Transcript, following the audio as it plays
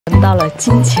闻到了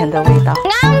金钱的味道。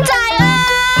啱仔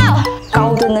啊！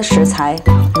高端的食材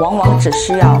往往只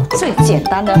需要最简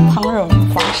单的烹饪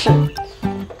方式。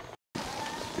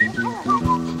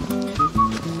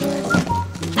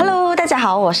Hello， 大家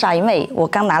好，我是阿姨妹。我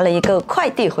刚拿了一个快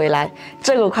递回来，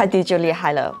这个快递就厉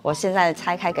害了。我现在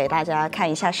拆开给大家看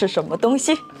一下是什么东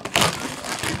西。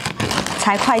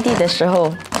拆快递的时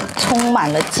候充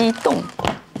满了激动。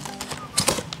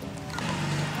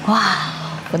哇，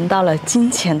闻到了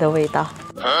金钱的味道。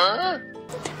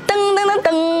噔噔噔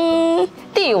噔，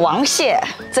帝王蟹，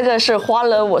这个是花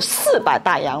了我400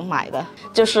大洋买的，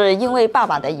就是因为爸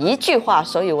爸的一句话，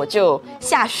所以我就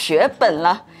下血本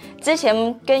了。之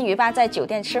前跟鱼爸在酒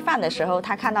店吃饭的时候，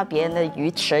他看到别人的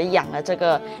鱼池养了这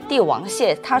个帝王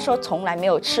蟹，他说从来没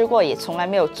有吃过，也从来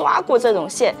没有抓过这种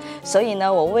蟹，所以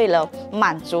呢，我为了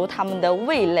满足他们的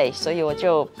味蕾，所以我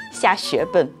就下血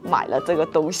本买了这个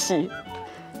东西，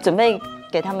准备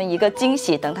给他们一个惊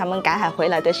喜，等他们赶海回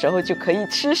来的时候就可以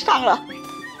吃上了。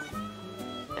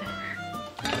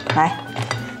来，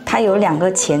它有2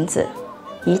个钳子，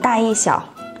一大一小。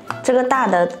这个大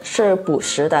的是捕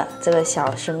食的，这个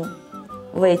小是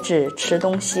位置吃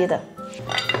东西的。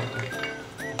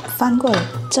翻过来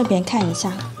这边看一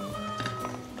下，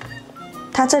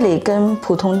它这里跟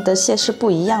普通的蟹是不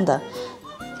一样的。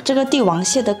这个帝王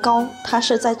蟹的膏它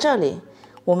是在这里，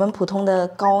我们普通的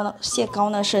膏呢，蟹膏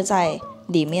呢是在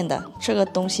里面的这个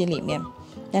东西里面，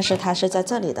但是它是在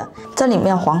这里的。这里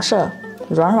面黄色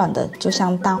软软的，就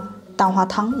像蛋花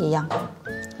汤一样。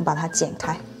我把它剪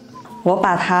开。我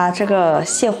把它这个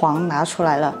蟹黄拿出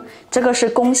来了，这个是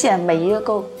公蟹，每一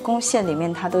个公蟹里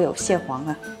面它都有蟹黄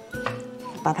啊。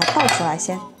把它倒出来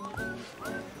先，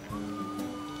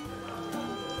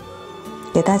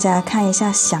给大家看一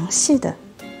下详细的，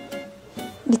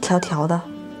一条条的，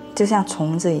就像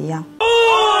虫子一样。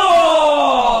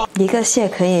一个蟹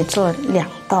可以做2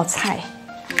道菜，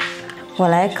我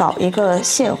来搞一个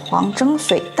蟹黄蒸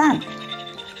水蛋，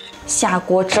下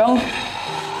锅蒸。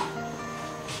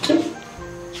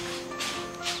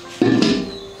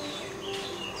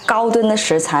高端的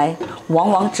食材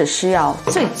往往只需要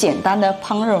最简单的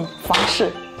烹饪方式，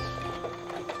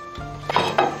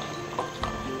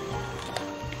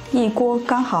一锅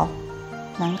刚好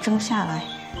能蒸下来。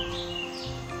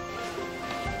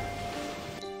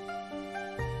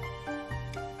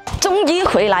终于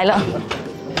回来了，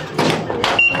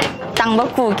等咗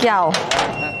顧叫。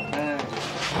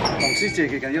黃師姐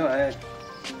嘅緊要誒。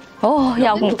哦，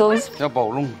有咁多，有暴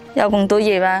龍，有咁多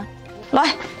嘢咩？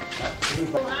來。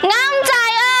啱仔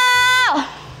啊！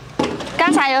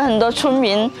刚才有很多村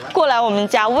民过来我们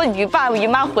家问鱼爸鱼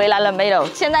妈回来了没有，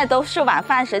现在都是晚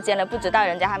饭时间了，不知道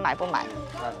人家还買不買。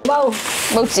冇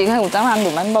自己胡爭下條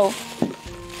蚊煲。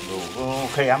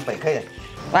可以養北可以。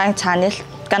來，查你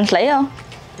乾水哦。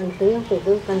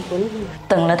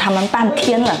等了他们半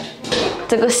天了，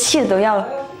这个蟹都要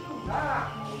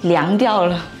凉掉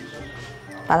了，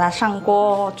把它上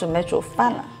锅准备煮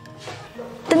饭了。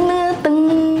噔噔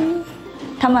噔。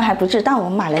他们还不知道我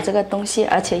买了这个东西，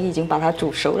而且已经把它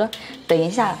煮熟了。等一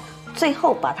下，最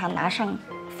后把它拿上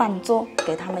饭桌，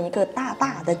给他们一个大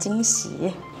大的惊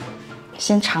喜。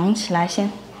先藏起来，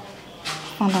先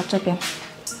放到这边。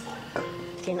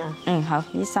天啊！好，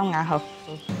一双牙好。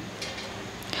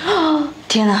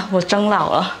天啊，我蒸老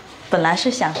了。本来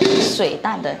是想水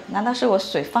蛋的，难道是我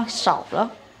水放少了？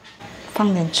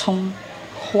放点葱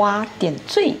花，点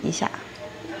缀一下，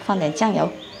放点酱油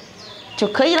就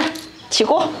可以了。起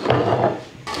锅，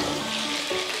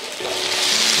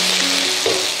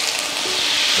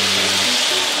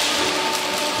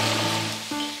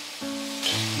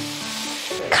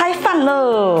开饭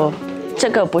喽！这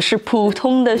个不是普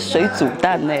通的水煮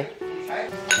蛋呢。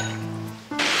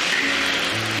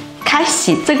开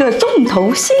始这个重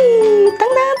头戏，当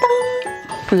当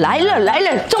当，来了来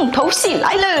了，重头戏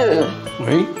来了！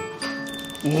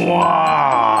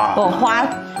哇！我花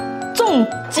重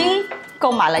金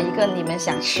购买了一个你们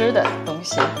想吃的东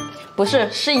西，不是，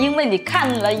是因为你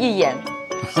看了一眼，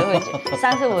所以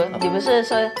上次你不是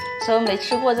说没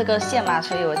吃过这个蟹吗？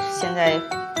所以我现在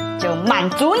就满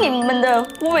足你们的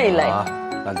味蕾。啊，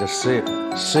那就试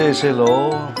一试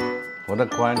喽，我的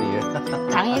乖你。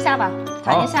尝一下吧，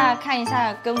尝一下，看一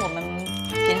下跟我们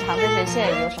平常这些蟹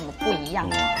有什么不一样。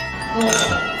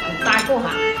大個下。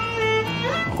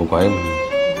好鬼。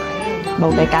冇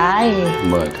俾計。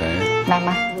冇嚟計。來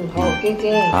嘛。好，姐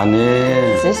姐。啊你。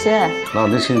謝謝。那我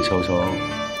哋先瞅瞅。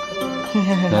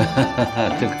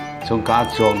從家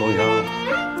裝到咗。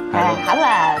好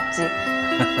啦，除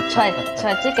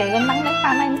自己個能力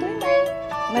範圍對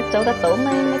咩做得到咩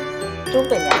做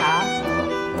俾人嚇，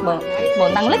冇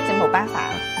能力就冇辦法，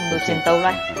冇錢到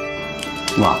啦。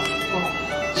哇，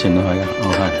剪到係嘅，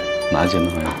哦係，哪剪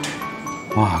到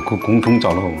係？哇，個公通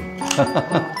做得好。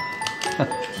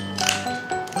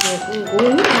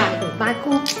Uống nước hài của ba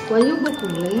cô, có giúp bố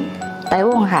cùng lấy. Tại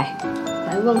uống hài.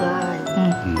 Tại uống hài.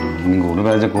 ngủ nó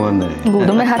bây giờ cô này. Ngủ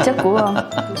đúng là chắc của.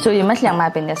所以乜兩買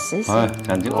俾你試試。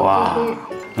感覺哇，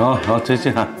好，試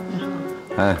試下。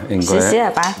應該。試試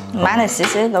啊爸，買嚟試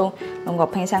試到我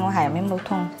平常我係有咩冇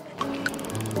痛。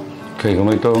佢咁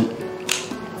樣都，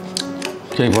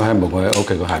基本係冇佢屋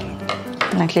企個係。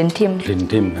嗱，連添。連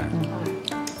添嘅，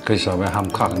佢稍微喊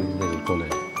卡呢啲過嚟，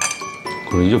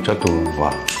佢喐咗度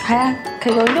哇。係啊，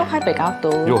佢個喐係比較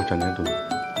多。喐陣喺度。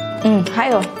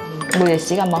係喎，冇嘢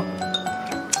試㗎冇。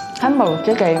它某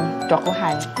这个抓过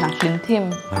海，拿甜甜，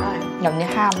有点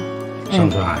ham。生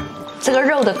出海。这个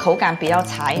肉的口感比较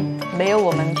柴，没有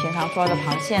我们平常说的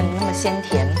螃蟹那么鲜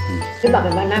甜。Thế bảo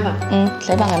cái bạn nào mà?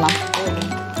 Lấy bằng cái món.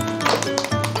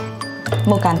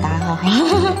 Mua簡單呵。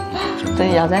對，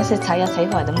有陣時睇一睇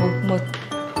開就冇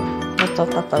做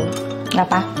得到。嗱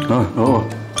爸。好，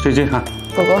試試嚇。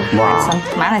哥哥，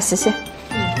買嚟試試。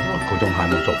嗰種蟹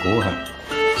冇做過係，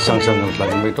生嘅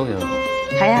靚味都有。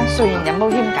係啊，雖然有冇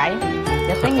添計，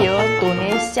一定要燉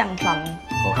啲香蒜。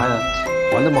好嗨啊！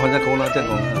玩都冇看見過啦，這種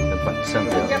本身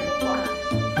的。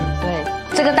對，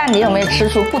這個蛋你有沒有吃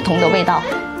出不同的味道？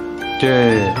這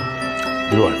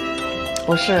軟。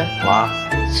不是。哇。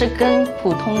是跟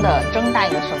普通的蒸蛋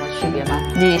有什麼區別嗎？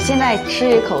你現在吃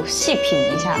一口，細品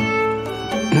一下。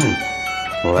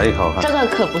我來一口哈。這個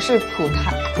可不是普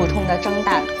通的蒸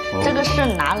蛋，這個是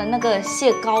拿了那個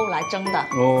蟹膏來蒸的。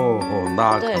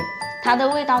那對。它的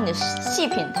味道你細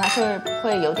品，它是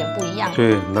會有點不一樣。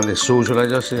對，那你酥出來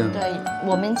就是。對，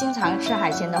我們經常吃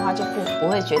海鮮的話，就不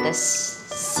會覺得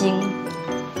腥，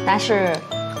但是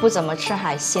不怎麼吃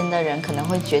海鮮的人可能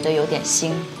會覺得有點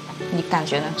腥，你感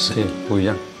覺呢？是不一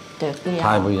樣。對，不一樣。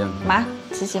太不一樣。媽，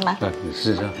試試嗎？來，你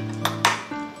試一下。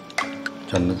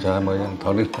真的不一樣，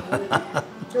討論。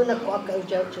就那瓜狗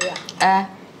就吃啊。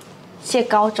蟹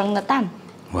膏蒸的蛋。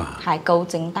哇。海溝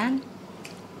蒸蛋。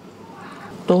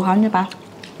đủ không nha ba?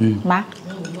 Má.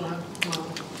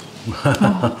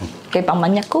 Cái bằng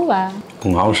bánh nhật cú à?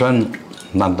 Cùng hậu sinh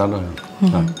nằm đó rồi.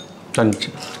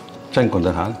 Chân còn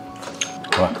thật hả?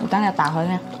 我当然打回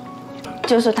来，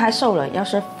就是太瘦了，要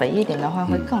是肥一点的话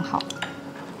会更好。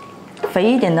肥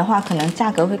一点的话，可能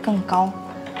价格会更高，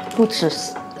不止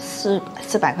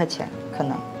400块钱可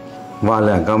能。Và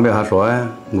两个没下水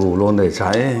，ngủ luôn để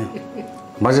cháy，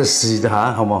买些洗的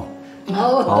哈，好吗？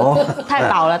太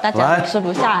饱了，大家吃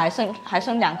不下，还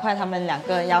剩2塊，他們2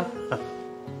個要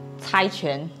猜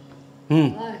拳。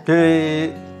這。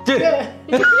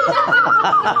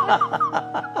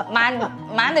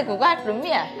媽的，哥哥準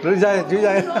備啊？準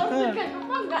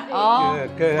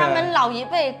備。他們老一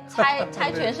輩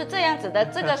猜拳是這樣子的，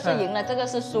這個是贏了，這個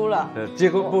是輸了。這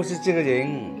個不是這個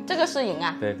贏。這個是贏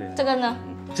啊？對。這個呢？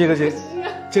這個贏，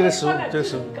這個輸，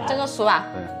這個輸啊！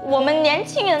我們年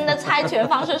輕人的猜拳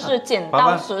方式是剪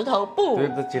刀石頭布。對，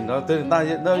剪刀對，那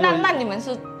你們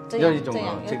是這樣這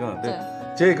個對，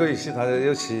這個也是他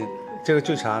要吃，這個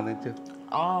最差的就。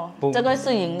這個是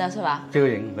贏的是吧？這個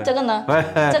贏。這個呢？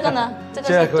這個呢？這個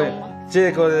是中嗎？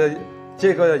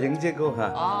這個要贏這個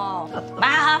哈。買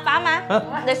下飯嗎？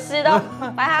你試到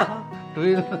擺下。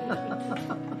對。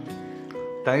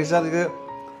等一下這個，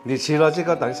你吃了這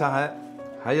個，等一下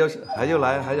還要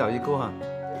來，還有一個哈。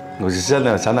我是想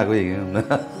哪個贏？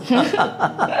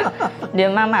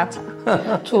連媽媽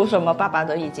出什麼，爸爸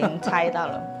都已經猜到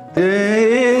了。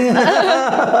對。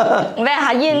咩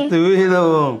下煙？對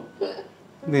咯。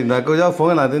你那個要放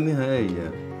喺哪度呢？哎呀，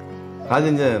下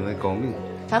陣啫，你講咩？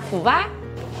他腐吧？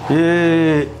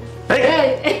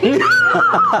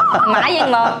馬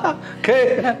應我。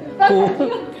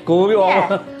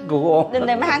估我。你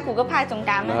咪喊估個派中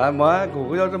間咩？唔係，估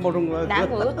個有啲冇中啦。嗱，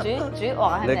估煮我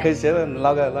係咪？你可以寫啦，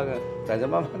撈嘅，大隻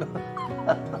媽媽咯。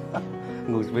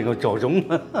我俾我做中，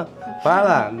翻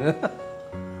啦。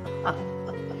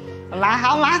買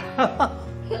好嗎？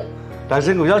但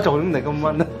是我要做中嚟咁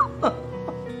問。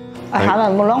好了，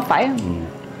冇浪費。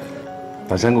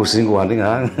但是我試過啲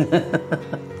啊。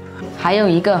還有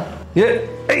一個。我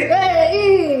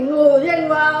認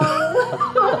了。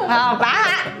好，把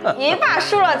魚爸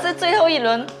輸了，這最後一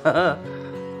輪。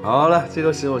好了，這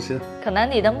個是我吃。可能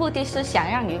你的目的是想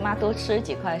讓魚媽多吃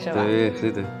幾塊，是吧？對，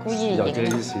是的。故意有這個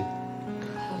意思。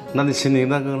那你吃你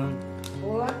那個呢？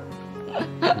我。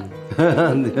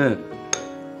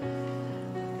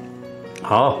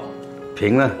好，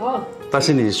平了。但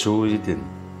是你輸一點。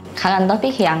看人都比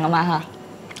香了嘛哈。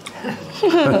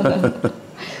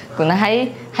可能係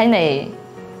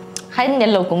你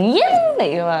老公醃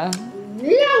嚟噶嘛？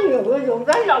醃有个有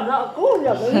的有的够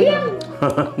有的量。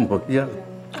冇样。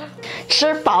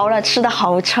吃饱了，吃的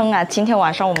好撑啊！今天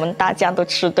晚上我们大家都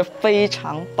吃得非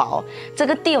常饱。这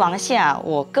个帝王蟹啊，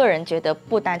我个人觉得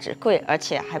不单只贵，而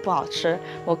且还不好吃。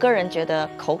我个人觉得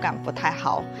口感不太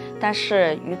好，但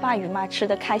是鱼爸鱼妈吃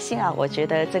得开心啊，我觉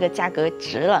得这个价格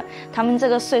值了。他们这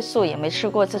个岁数也没吃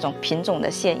过这种品种的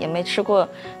蟹，也没吃过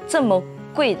这么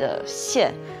贵的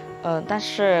蟹。但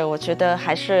是我觉得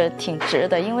还是挺值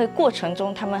的，因为过程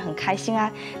中他们很开心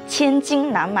啊，千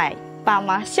金难买爸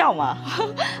妈笑嘛。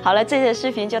好了，这期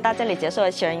视频就到这里结束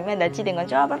了，喜欢鱼妹的记得关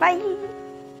注哦，拜拜。